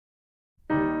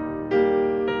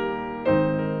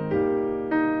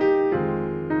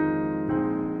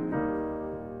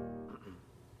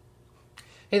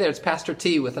Hey there, it's Pastor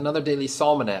T with another daily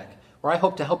Psalmanac, where I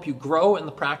hope to help you grow in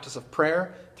the practice of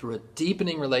prayer through a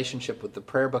deepening relationship with the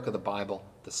prayer book of the Bible,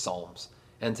 the Psalms.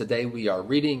 And today we are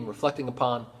reading, reflecting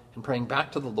upon, and praying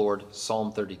back to the Lord,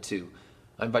 Psalm 32.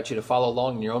 I invite you to follow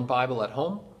along in your own Bible at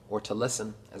home or to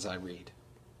listen as I read.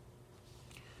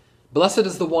 Blessed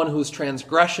is the one whose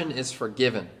transgression is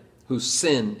forgiven, whose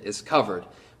sin is covered.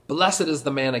 Blessed is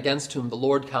the man against whom the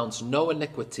Lord counts no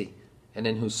iniquity, and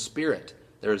in whose spirit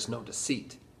there is no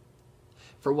deceit.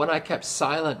 For when I kept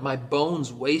silent, my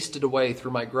bones wasted away through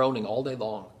my groaning all day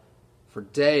long. For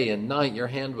day and night your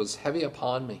hand was heavy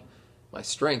upon me. My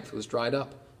strength was dried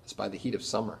up as by the heat of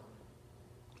summer.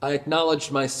 I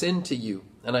acknowledged my sin to you,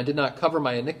 and I did not cover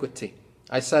my iniquity.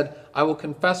 I said, I will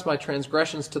confess my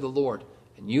transgressions to the Lord,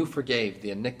 and you forgave the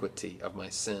iniquity of my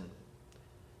sin.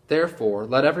 Therefore,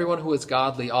 let everyone who is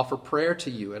godly offer prayer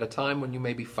to you at a time when you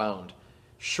may be found.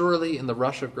 Surely in the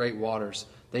rush of great waters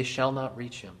they shall not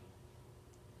reach him.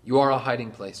 You are a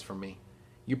hiding place for me.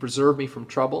 You preserve me from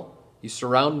trouble. You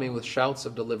surround me with shouts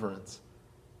of deliverance.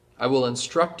 I will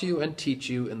instruct you and teach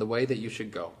you in the way that you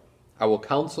should go. I will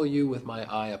counsel you with my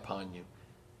eye upon you.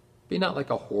 Be not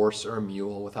like a horse or a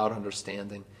mule without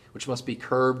understanding, which must be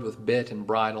curbed with bit and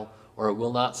bridle, or it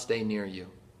will not stay near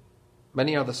you.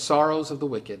 Many are the sorrows of the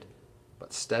wicked,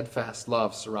 but steadfast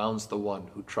love surrounds the one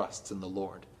who trusts in the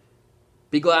Lord.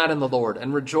 Be glad in the Lord,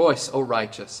 and rejoice, O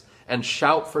righteous, and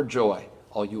shout for joy,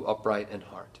 all you upright in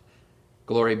heart.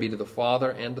 Glory be to the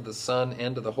Father, and to the Son,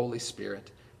 and to the Holy Spirit,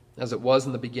 as it was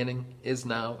in the beginning, is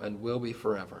now, and will be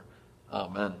forever.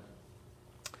 Amen.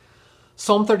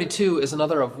 Psalm 32 is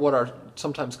another of what are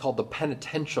sometimes called the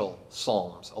penitential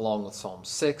psalms, along with Psalm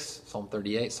 6, Psalm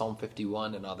 38, Psalm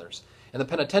 51, and others. And the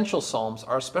penitential psalms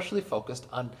are especially focused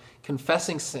on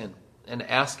confessing sin and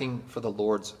asking for the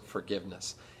Lord's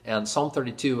forgiveness. And Psalm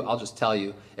 32, I'll just tell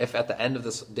you, if at the end of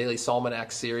this daily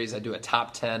Psalmanac series I do a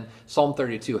top 10, Psalm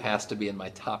 32 has to be in my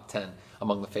top 10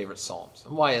 among the favorite psalms.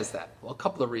 And why is that? Well, a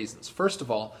couple of reasons. First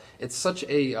of all, it's such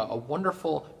a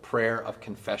wonderful prayer of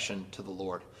confession to the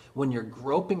Lord. When you're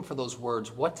groping for those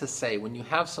words, what to say, when you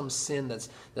have some sin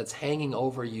that's hanging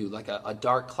over you like a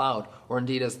dark cloud, or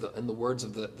indeed as in the words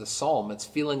of the psalm, it's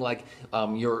feeling like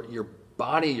your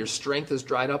body, your strength is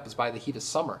dried up as by the heat of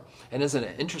summer. And isn't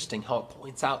it interesting how it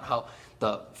points out how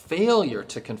the failure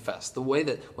to confess, the way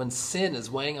that when sin is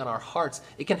weighing on our hearts,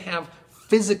 it can have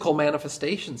physical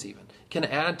manifestations even. It can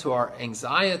add to our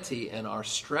anxiety and our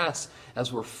stress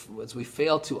as we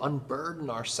fail to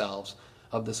unburden ourselves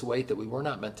of this weight that we were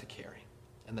not meant to carry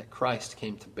and that Christ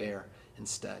came to bear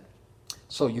instead.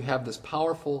 So you have this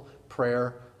powerful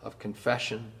prayer of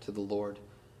confession to the Lord,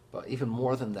 but even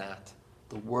more than that,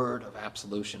 the word of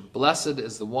absolution. Blessed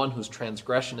is the one whose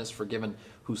transgression is forgiven,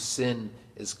 whose sin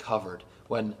is covered.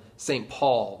 When St.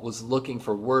 Paul was looking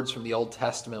for words from the Old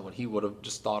Testament, what he would have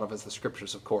just thought of as the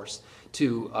Scriptures, of course,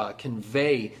 to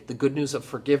convey the good news of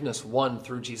forgiveness won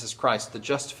through Jesus Christ, the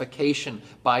justification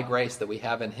by grace that we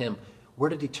have in him, where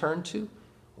did he turn to?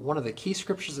 One of the key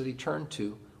Scriptures that he turned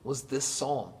to was this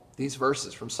psalm. These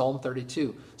verses from Psalm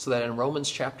 32, so that in Romans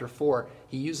chapter 4,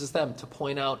 he uses them to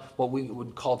point out what we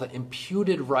would call the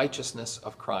imputed righteousness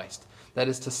of Christ. That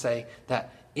is to say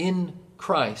that in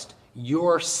Christ,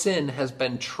 your sin has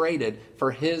been traded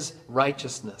for his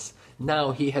righteousness.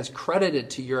 Now he has credited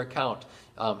to your account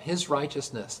his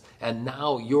righteousness, and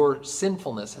now your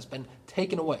sinfulness has been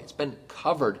taken away. It's been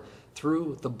covered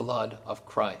through the blood of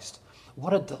Christ.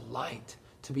 What a delight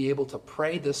to be able to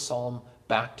pray this psalm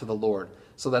back to the Lord,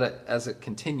 so that as it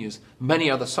continues, many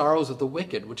are the sorrows of the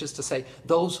wicked, which is to say,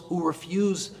 those who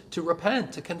refuse to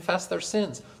repent, to confess their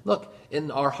sins. Look, in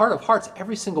our heart of hearts,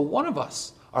 every single one of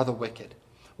us are the wicked.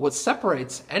 What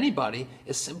separates anybody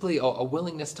is simply a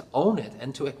willingness to own it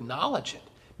and to acknowledge it.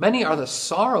 Many are the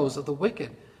sorrows of the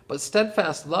wicked, but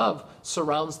steadfast love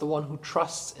surrounds the one who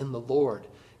trusts in the Lord.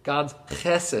 God's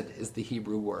chesed is the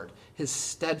Hebrew word. His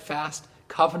steadfast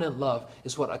covenant love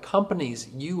is what accompanies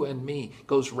you and me,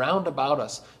 goes round about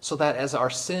us, so that as our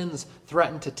sins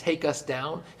threaten to take us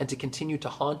down and to continue to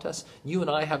haunt us, you and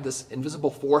I have this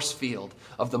invisible force field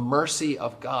of the mercy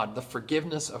of God, the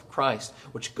forgiveness of Christ,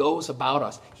 which goes about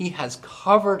us. He has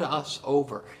covered us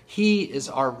over. He is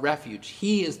our refuge.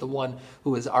 He is the one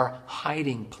who is our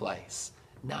hiding place,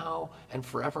 now and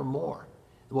forevermore.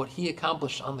 What he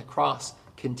accomplished on the cross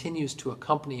continues to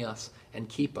accompany us and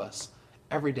keep us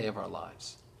every day of our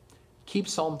lives. Keep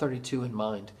Psalm 32 in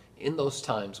mind in those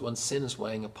times when sin is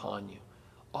weighing upon you.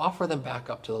 Offer them back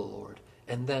up to the Lord,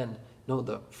 and then know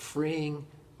the freeing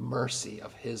mercy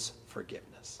of his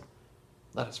forgiveness.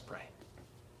 Let us pray.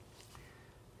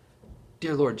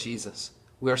 Dear Lord Jesus,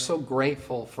 We are so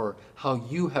grateful for how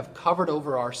you have covered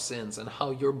over our sins and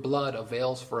how your blood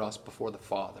avails for us before the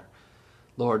Father.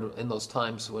 Lord, in those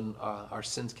times when our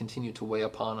sins continue to weigh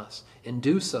upon us,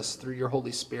 induce us through your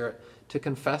Holy Spirit to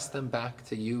confess them back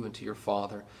to you and to your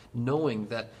Father, knowing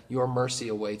that your mercy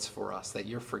awaits for us, that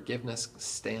your forgiveness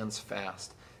stands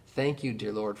fast. Thank you,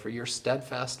 dear Lord, for your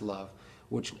steadfast love,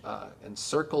 which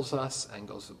encircles us and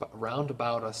goes round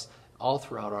about us all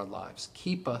throughout our lives.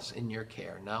 Keep us in your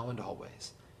care, now and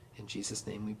always. In Jesus'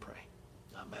 name we pray.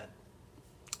 Amen.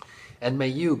 And may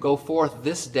you go forth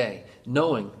this day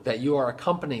knowing that you are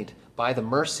accompanied by the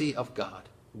mercy of God.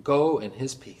 Go in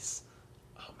his peace.